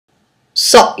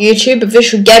Sup YouTube,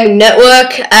 Official Gaming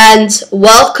Network, and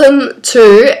welcome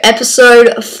to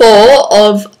episode 4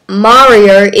 of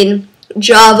Mario in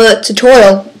Java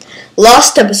tutorial.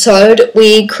 Last episode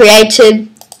we created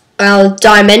our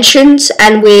dimensions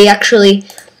and we actually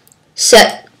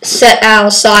set our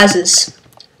sizes,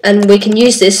 and we can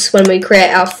use this when we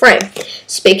create our frame.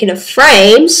 Speaking of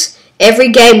frames,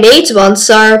 every game needs one,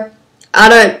 so I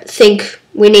don't think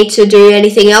we need to do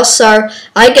anything else, so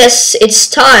I guess it's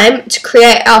time to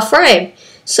create our frame.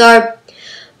 So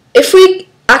if we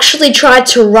actually try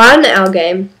to run our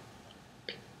game,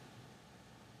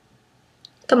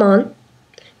 come on,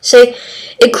 see,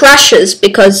 it crashes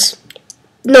because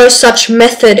no such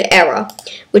method error,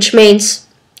 which means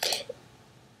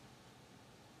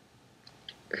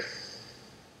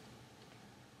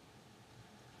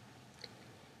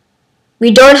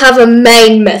we don't have a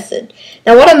main method.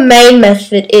 Now what a main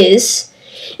method is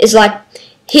like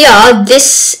here,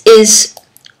 this is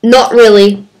not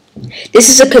really, this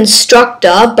is a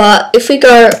constructor, but if we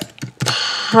go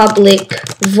public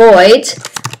void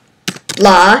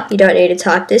blah, you don't need to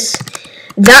type this,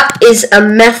 that is a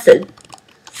method.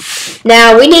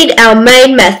 Now we need our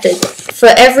main method for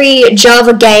every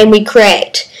Java game we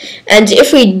create, and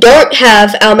if we don't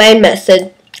have our main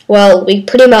method, well, we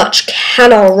pretty much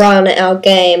cannot run our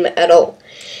game at all.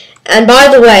 And by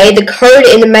the way, the code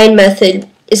in the main method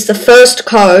is the first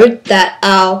code that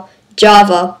our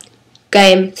Java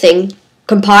game thing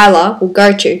compiler will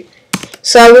go to.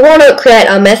 So we want to create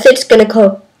our method. It's going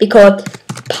to be called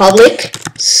public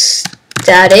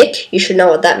static. You should know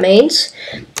what that means.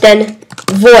 Then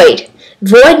void.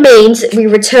 Void means we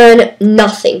return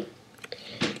nothing.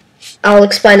 I'll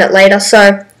explain that later.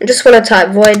 So I just want to type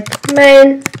void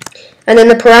main. And then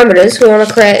the parameters, we want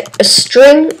to create a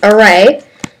string array.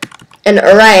 An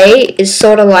array is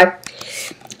sort of like,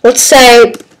 let's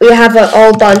say we have a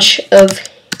whole bunch of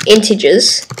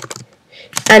integers,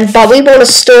 but we want to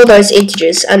store those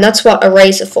integers, and that's what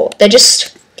arrays are for. They're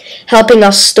just helping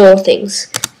us store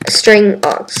things. String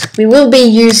args. We will be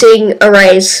using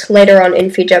arrays later on in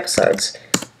future episodes.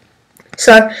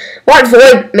 So what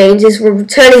void means is we're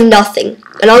returning nothing,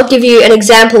 and I'll give you an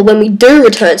example when we do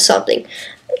return something.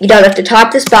 You don't have to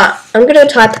type this, but I'm going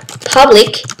to type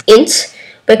public int.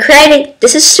 We're creating,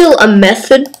 this is still a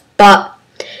method, but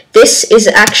this is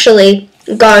actually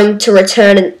going to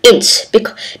return an int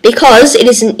because it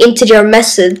is an integer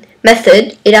method.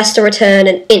 It has to return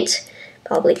an int,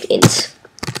 public int.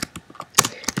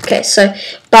 Okay, so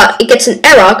but it gets an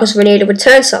error because we need to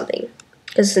return something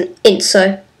because it's an int.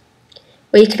 So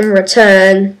we can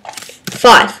return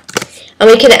 5, and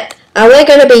we're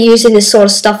going to be using this sort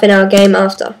of stuff in our game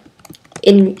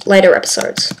in later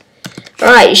episodes.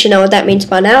 Alright, you should know what that means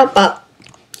by now, but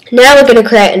now we're going to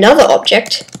create another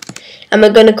object, and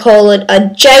we're going to call it a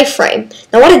JFrame.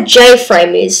 Now what a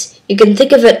JFrame is, you can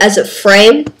think of it as a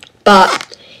frame,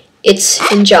 but it's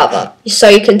in Java. So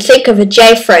you can think of a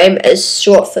JFrame as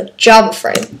short for Java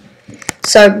frame.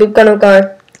 So we're going to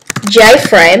go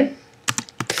JFrame,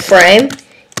 frame,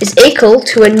 is equal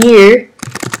to a new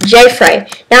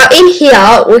JFrame. Now in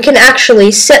here, we can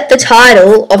actually set the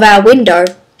title of our window.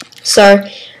 So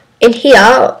in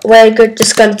here, we're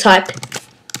just going to type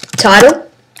title,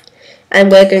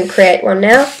 and we're going to create one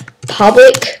now.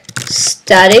 Public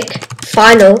static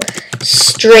final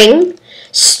string.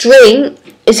 String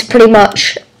is pretty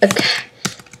much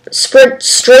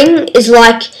string is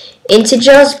like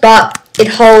integers, but it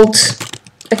holds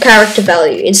a character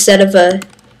value instead of a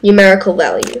numerical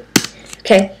value.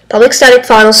 Okay, public static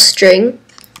final string.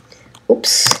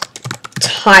 Oops,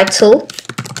 title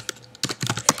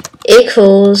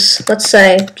equals, let's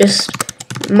say, just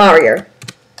Mario.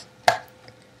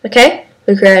 Okay,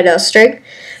 we created our string,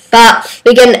 but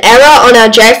we get an error on our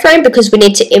JFrame because we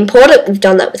need to import it. We've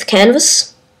done that with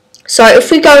Canvas. So if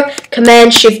we go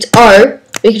Command Shift O,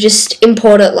 we can just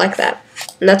import it like that,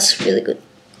 and that's really good.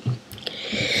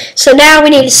 So now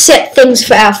we need to set things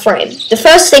for our frame. The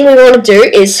first thing we want to do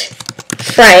is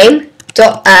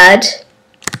frame.add,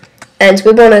 and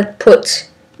we want to put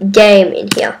game in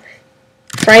here.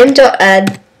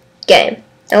 Frame.add game.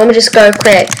 Now let me just go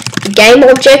create a game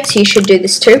object. You should do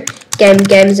this too. Game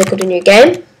is equal to new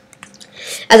game.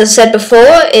 As I said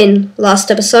before in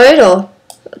last episode or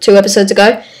 2 episodes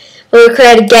ago, when we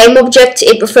create a game object,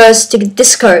 it refers to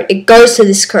this code. It goes to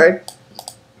this code.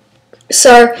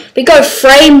 So we go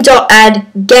frame.add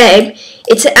game.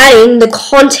 It's adding the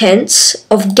contents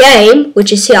of game,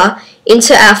 which is here,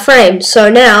 into our frame. So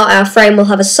now our frame will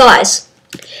have a size.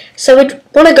 So we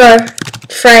want to go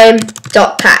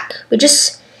frame.pack. We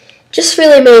just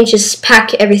really means just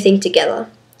pack everything together.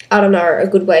 I don't know a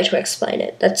good way to explain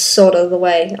it. That's sort of the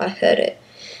way I heard it.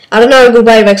 I don't know a good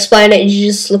way to explain it.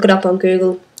 You just look it up on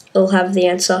Google. It'll have the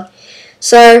answer.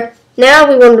 So now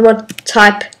we want to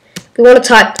type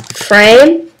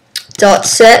frame dot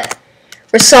set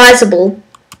resizable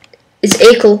is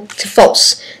equal to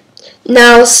false.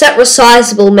 Now set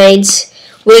resizable means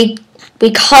we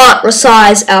can't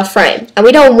resize our frame, and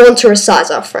we don't want to resize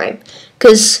our frame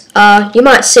because you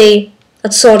might see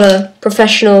that sort of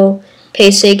professional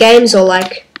PC games or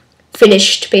like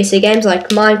finished PC games like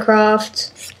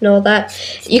Minecraft and all that.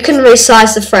 You can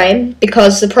resize the frame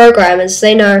because the programmers,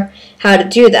 they know how to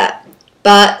do that.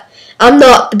 But I'm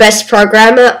not the best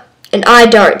programmer, and I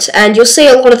don't. And you'll see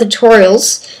a lot of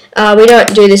tutorials. We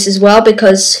don't do this as well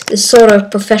because it's sort of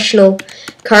professional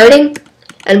coding.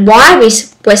 And why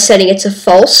we're setting it to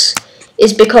false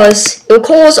is because it will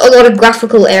cause a lot of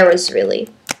graphical errors, really.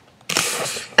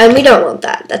 And we don't want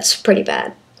that. That's pretty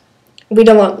bad. We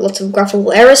don't want lots of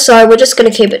graphical errors, so we're just going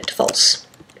to keep it to false.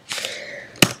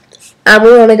 And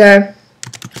we want to go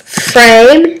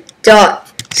frame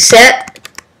dot set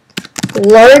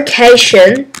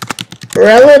location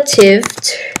relative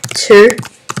to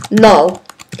null.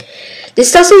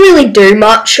 This doesn't really do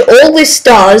much. All this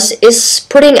does is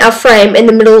putting our frame in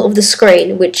the middle of the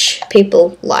screen, which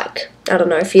people like. I don't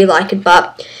know if you like it,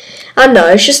 but I don't know,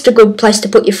 it's just a good place to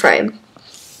put your frame.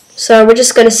 So we're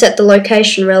just going to set the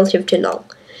location relative to null.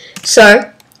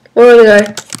 So we're going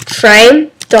to go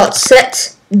frame dot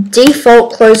set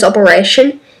default close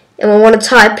operation, and we want to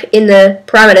type in the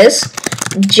parameters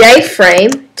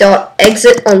jframe dot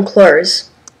exit on close.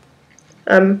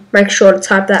 Make sure to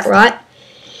type that right.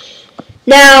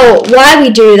 Now, why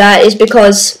we do that is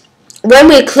because when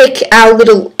we click our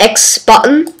little X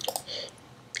button,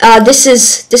 this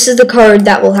is the code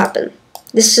that will happen.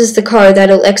 This is the code that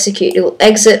will execute. It will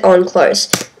exit on close.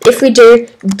 If we do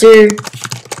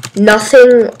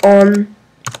nothing on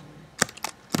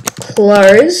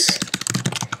close,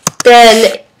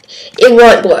 then it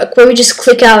won't work. When we just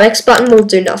click our X button, we'll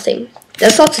do nothing.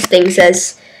 There's lots of things.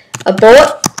 There's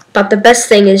abort, but the best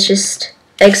thing is just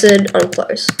exit on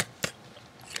close.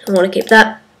 I want to keep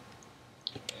that.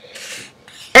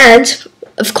 And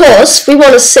of course, we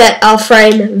want to set our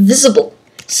frame visible.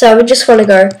 So we just want to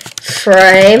go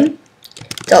frame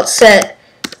dot set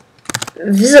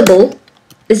visible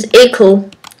is equal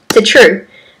to true.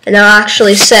 And I'll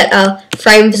actually set our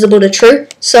frame visible to true.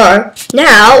 So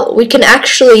now we can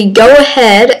actually go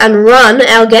ahead and run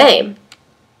our game.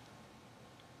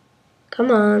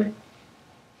 Come on.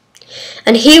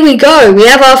 And here we go. We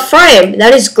have our frame.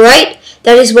 That is great.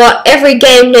 That is what every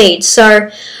game needs. So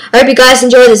I hope you guys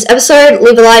enjoyed this episode.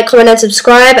 Leave a like, comment, and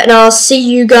subscribe, and I'll see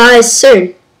you guys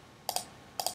soon.